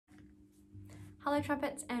Hello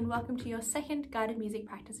Trumpets, and welcome to your second guided music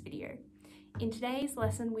practice video. In today's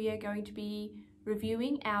lesson we are going to be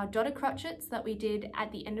reviewing our dotted crotchets that we did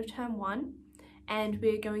at the end of term 1, and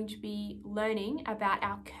we're going to be learning about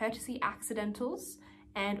our courtesy accidentals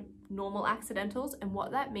and normal accidentals and what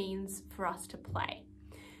that means for us to play.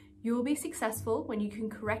 You will be successful when you can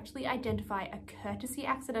correctly identify a courtesy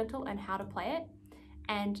accidental and how to play it,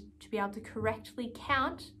 and to be able to correctly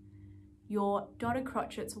count your dotted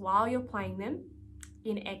crotchets while you're playing them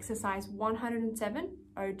in exercise 107,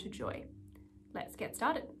 Ode to Joy. Let's get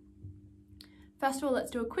started. First of all, let's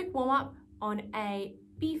do a quick warm-up on a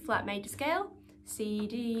B flat major scale, C,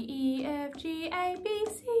 D, E, F, G, A, B,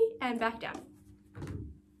 C, and back down.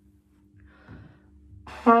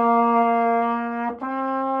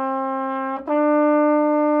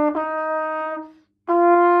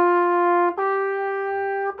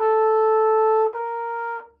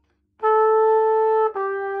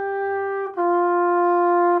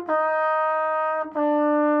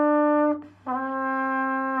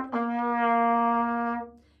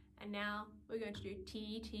 We're going to do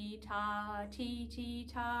T, T, ta, T, T,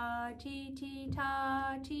 ta, T, T,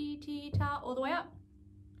 ta, T, T, ta, all the way up.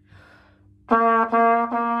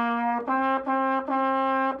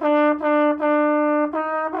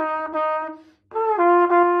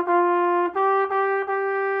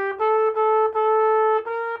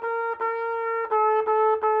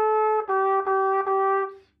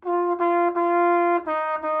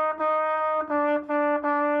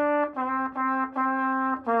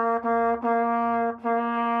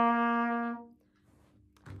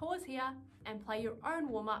 Pause here and play your own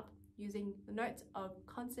warm-up using the notes of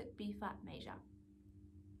concert B flat major.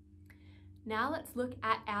 Now let's look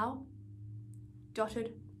at our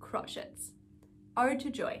dotted crotchets. Ode to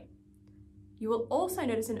Joy. You will also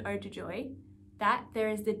notice in Ode to Joy that there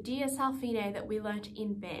is the Dies al fine that we learnt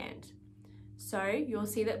in band. So you'll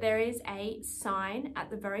see that there is a sign at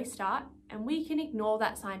the very start, and we can ignore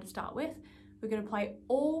that sign to start with. We're going to play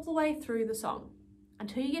all the way through the song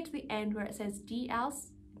until you get to the end where it says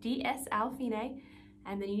Dies al fine,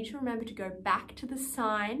 and then you need to remember to go back to the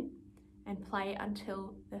sign and play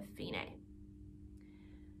until the fine.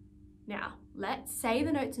 Now, let's say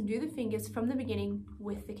the notes and do the fingers from the beginning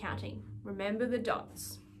with the counting. Remember the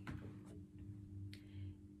dots.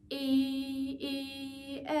 E,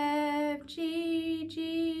 E, F, G,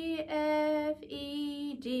 G, F,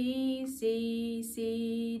 E, D, C,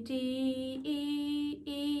 C, D, E,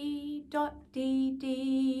 E, dot, D,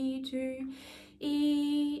 D, 2,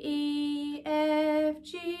 E, E, F,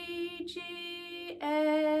 G, G,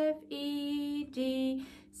 F, E, D,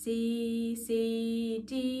 C, C,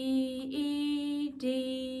 D, E,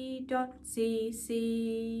 D, dot, C,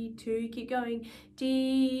 C, 2, keep going,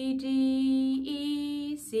 D, D,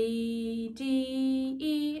 E, C, D,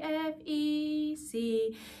 E, F, E,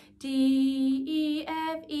 C, D, E,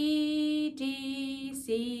 F, E, D,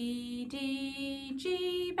 C, D,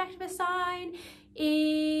 G, back to the sign,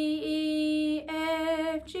 E,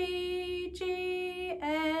 F, G, G,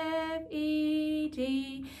 F, E,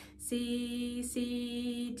 D, C,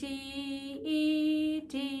 C, D, E,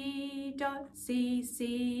 D, dot, C,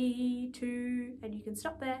 C, 2, and you can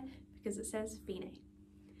stop there because it says fine.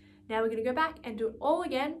 Now we're going to go back and do it all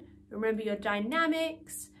again. Remember your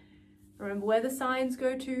dynamics, remember where the signs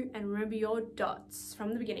go to, and remember your dots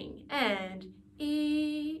from the beginning. And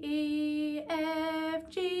E, E, F,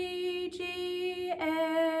 G, G,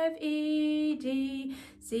 F, E, D,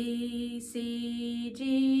 C, C, D,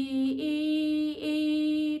 E,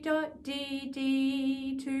 E, dot, D,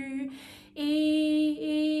 D, 2, E,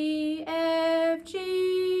 E, F,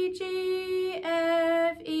 G, G,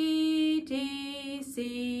 F, E, D,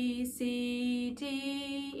 C, C, D,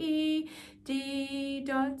 E, D,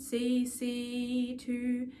 dot, C, C,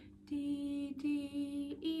 2, D,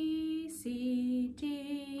 D, E, C, D,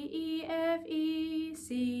 E, F, E,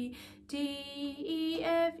 C, D, E,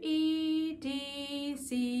 F, E, D,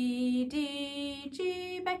 C, D,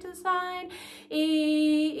 G, back to the sign,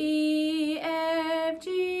 E, E, F,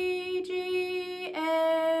 G, G,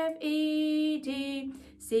 F, E, D,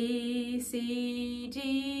 C, C, D,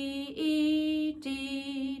 E,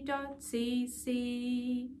 D, dot, C,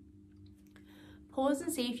 C. Pause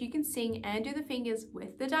and see if you can sing and do the fingers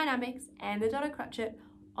with the dynamics and the dotted crotchet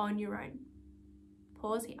on your own.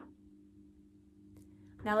 Pause here.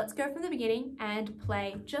 Now let's go from the beginning and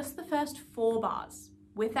play just the first 4 bars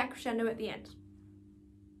with that crescendo at the end.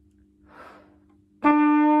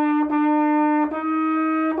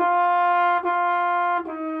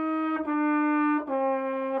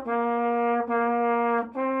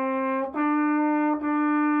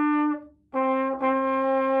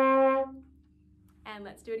 And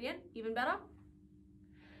let's do it again, even better.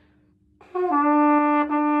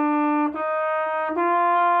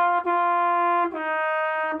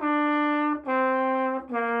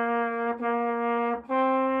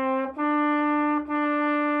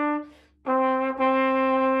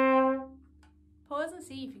 Pause and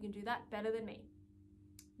see if you can do that better than me.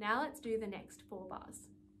 Now let's do the next 4 bars.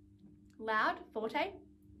 Loud, forte.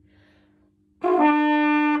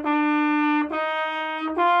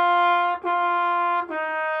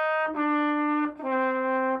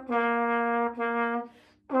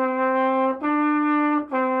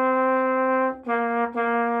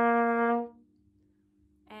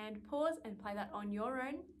 And pause and play that on your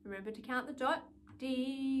own. Remember to count the dot.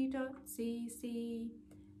 D, dot, C, C.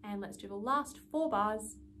 And let's do the last 4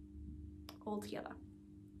 bars all together.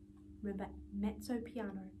 Remember, mezzo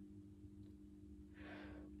piano.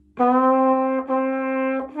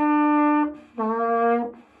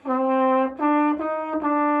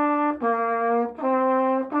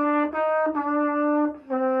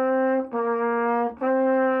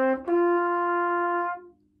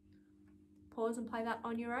 Pause and play that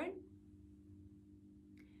on your own.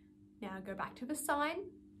 Now go back to the sign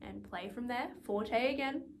and play from there, forte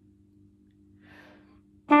again.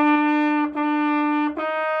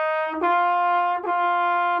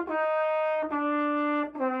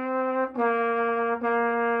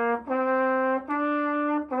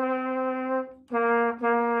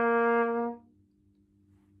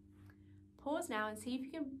 Pause now and see if you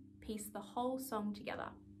can piece the whole song together,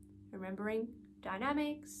 remembering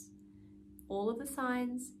dynamics, all of the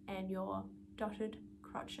signs, and your dotted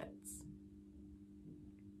crotchets.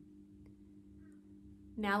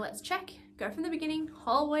 Now let's check. Go from the beginning,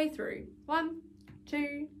 whole way through. 1,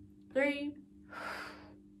 2, 3.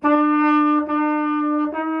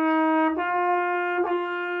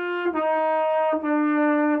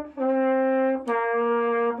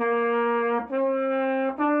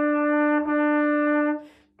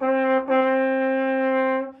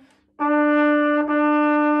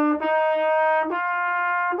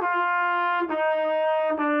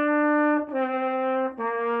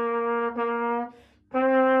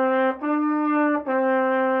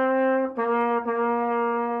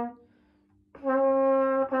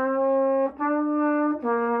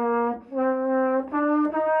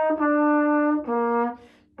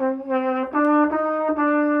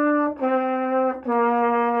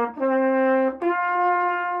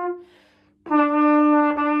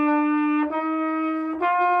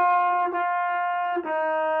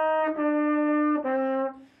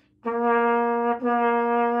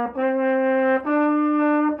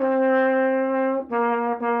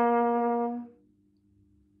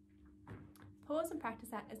 Pause and practice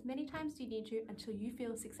that as many times as you need to until you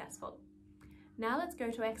feel successful. Now let's go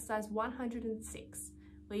to exercise 106,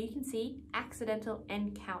 where you can see accidental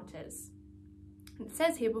encounters. It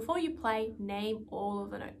says here, before you play, name all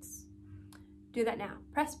of the notes. Do that now.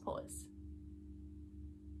 Press pause.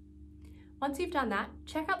 Once you've done that,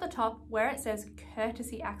 check out the top where it says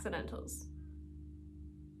courtesy accidentals.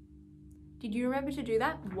 Did you remember to do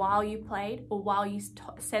that while you played or while you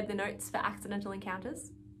said the notes for accidental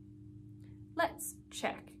encounters? Let's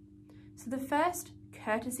check. So the first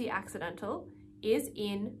courtesy accidental is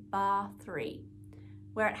in bar 3,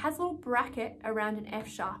 where it has a little bracket around an F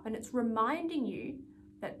sharp, and it's reminding you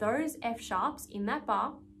that those F sharps in that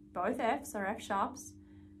bar, both Fs are F sharps,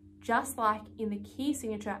 just like in the key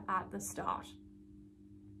signature at the start.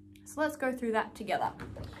 So let's go through that together.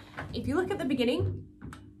 If you look at the beginning,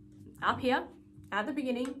 up here, at the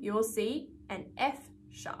beginning, you'll see an F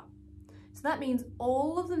sharp. So that means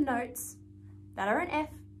all of the notes that are an F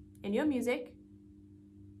in your music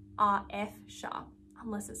are F sharp,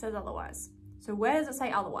 unless it says otherwise. So where does it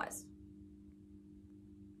say otherwise?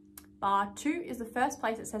 Bar 2 is the first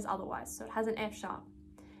place it says otherwise, so it has an F sharp.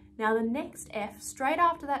 Now the next F, straight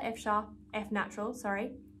after that F sharp, F natural,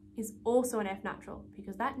 sorry, is also an F natural,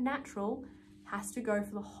 because that natural has to go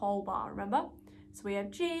for the whole bar, remember? So we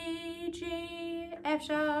have G, G, F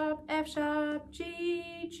sharp,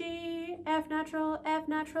 G, G, F natural.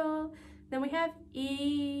 Then we have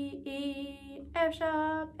E, E, F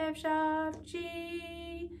sharp,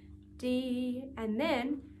 G, D, and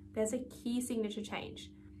then there's a key signature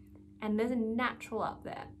change, and there's a natural up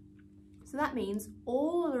there. So that means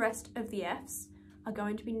all of the rest of the Fs are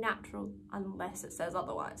going to be natural unless it says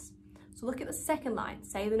otherwise. So look at the second line,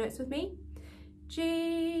 say the notes with me.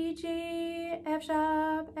 G, G, F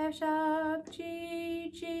sharp,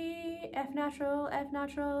 G, G, F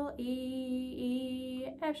natural, E, E,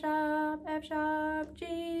 F sharp,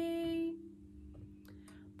 G.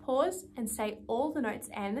 Pause and say all the notes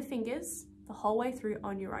and the fingers the whole way through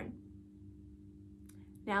on your own.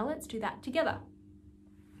 Now let's do that together.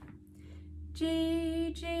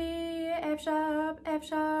 G, G, F sharp,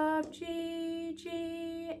 G,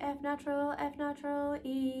 G, F natural,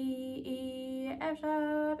 E, E, F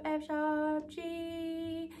sharp,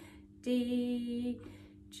 G, D,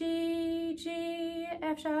 G, G,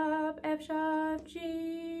 F sharp,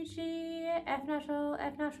 G, G, F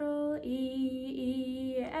natural, E,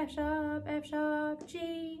 E, F sharp,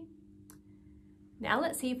 G. Now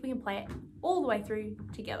let's see if we can play it all the way through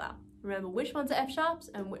together. Remember which ones are F sharps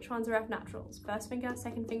and which ones are F naturals. First finger,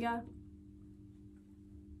 second finger.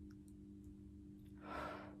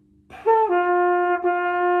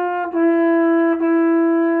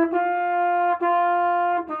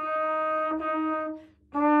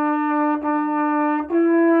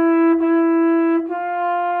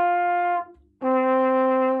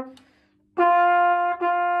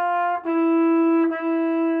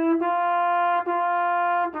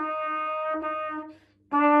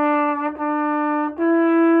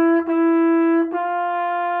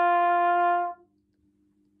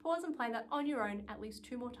 Pause and play that on your own at least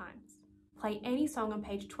 2 more times. Play any song on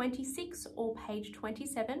page 26 or page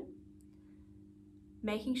 27,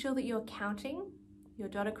 making sure that you're counting your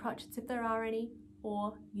dotted crotchets if there are any,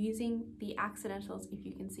 or using the accidentals if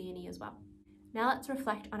you can see any as well. Now let's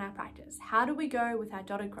reflect on our practice. How do we go with our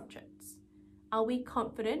dotted crotchets? Are we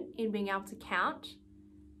confident in being able to count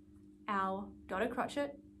our dotted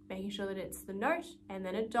crotchet, making sure that it's the note and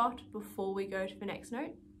then a dot before we go to the next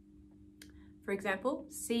note? For example,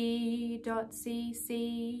 C dot C,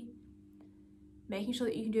 C, making sure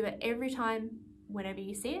that you can do that every time whenever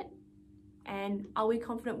you see it. And are we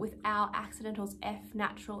confident with our accidentals F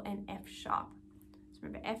natural and F sharp? So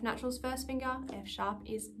remember, F natural is first finger, F sharp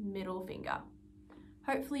is middle finger.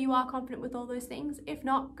 Hopefully you are confident with all those things. If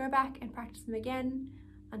not, go back and practice them again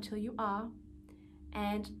until you are.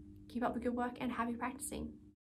 And keep up the good work and happy practicing.